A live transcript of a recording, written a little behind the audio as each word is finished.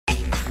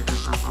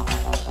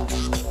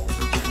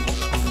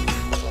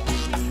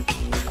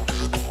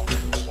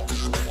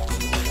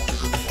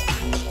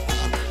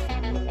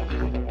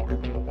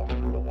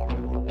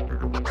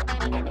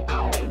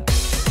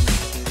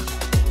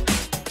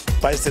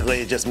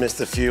Basically, just missed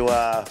a few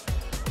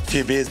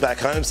beers back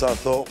home, so I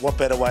thought, what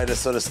better way to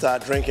sort of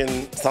start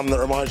drinking something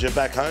that reminds you of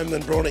back home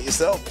than brewing it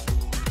yourself.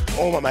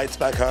 All my mates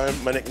back home,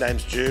 my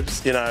nickname's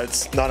Jubes. You know,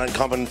 it's not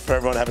uncommon for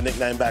everyone to have a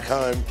nickname back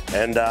home.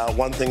 And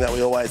one thing that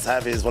we always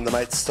have is when the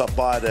mates stop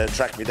by to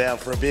track me down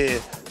for a beer,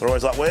 they're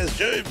always like, "Where's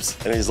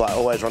Jubes?" And he's like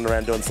always running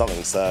around doing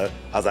something. So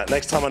I was like,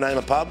 next time I name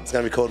a pub, it's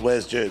going to be called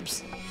Where's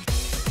Jubes.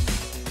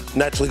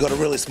 Naturally got a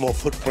really small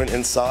footprint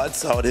inside,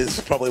 so it is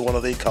probably one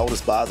of the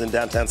coldest bars in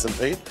downtown St.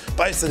 Pete.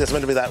 Basically, it's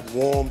meant to be that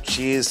warm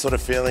cheers sort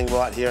of feeling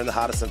right here in the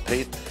heart of St.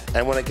 Pete.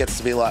 And when it gets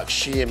to be like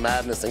sheer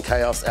madness and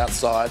chaos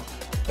outside,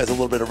 there's a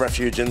little bit of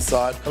refuge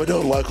inside. We're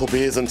doing local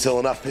beers until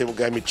enough people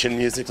gave me chin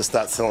music to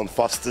start selling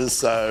Fosters.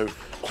 So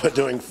we're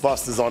doing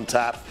Fosters on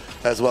tap,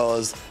 as well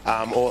as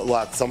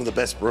like some of the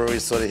best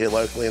breweries sort of here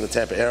locally in the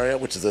Tampa area,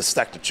 which is a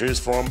stack to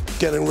choose from.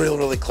 Getting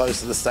really close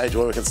to the stage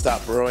where we can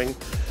start brewing.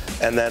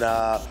 And then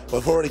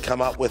we've already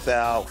come up with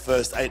our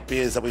first 8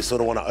 beers that we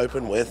sort of want to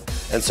open with.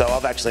 And so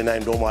I've actually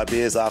named all my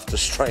beers after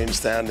strange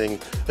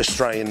sounding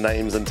Australian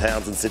names and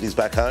towns and cities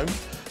back home.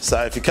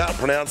 So if you can't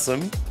pronounce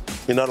them,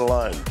 you're not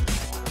alone.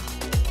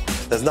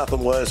 There's nothing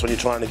worse when you're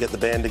trying to get the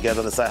band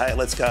together to say, hey,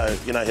 let's go,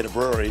 you know, hit a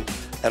brewery,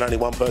 and only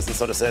one person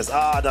sort of says,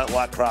 I don't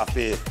like craft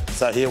beer.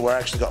 So here we're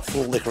actually got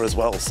full liquor as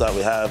well. So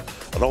we have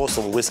an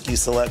awesome whiskey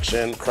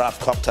selection,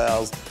 craft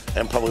cocktails,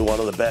 and probably one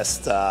of the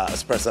best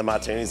espresso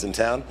martinis in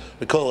town.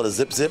 We call it a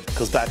zip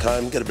because back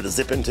home, get a bit of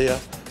zip into you,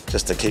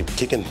 just to keep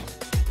kicking.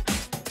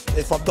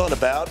 If I'm not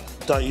about,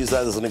 don't use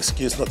that as an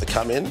excuse not to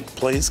come in.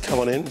 Please come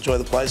on in, enjoy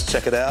the place,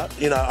 check it out.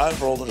 You know,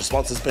 overall the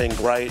response has been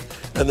great.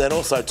 And then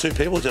also 2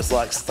 people just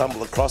like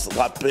stumbled across it,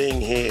 like being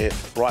here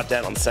right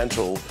down on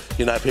Central.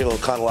 You know, people are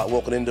kind of like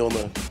walking in doing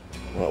the,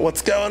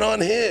 what's going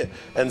on here?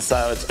 And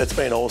so it's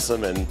been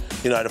awesome. And,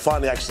 you know, to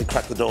finally actually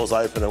crack the doors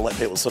open and let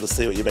people sort of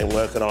see what you've been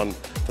working on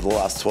for the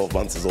last 12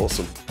 months is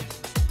awesome.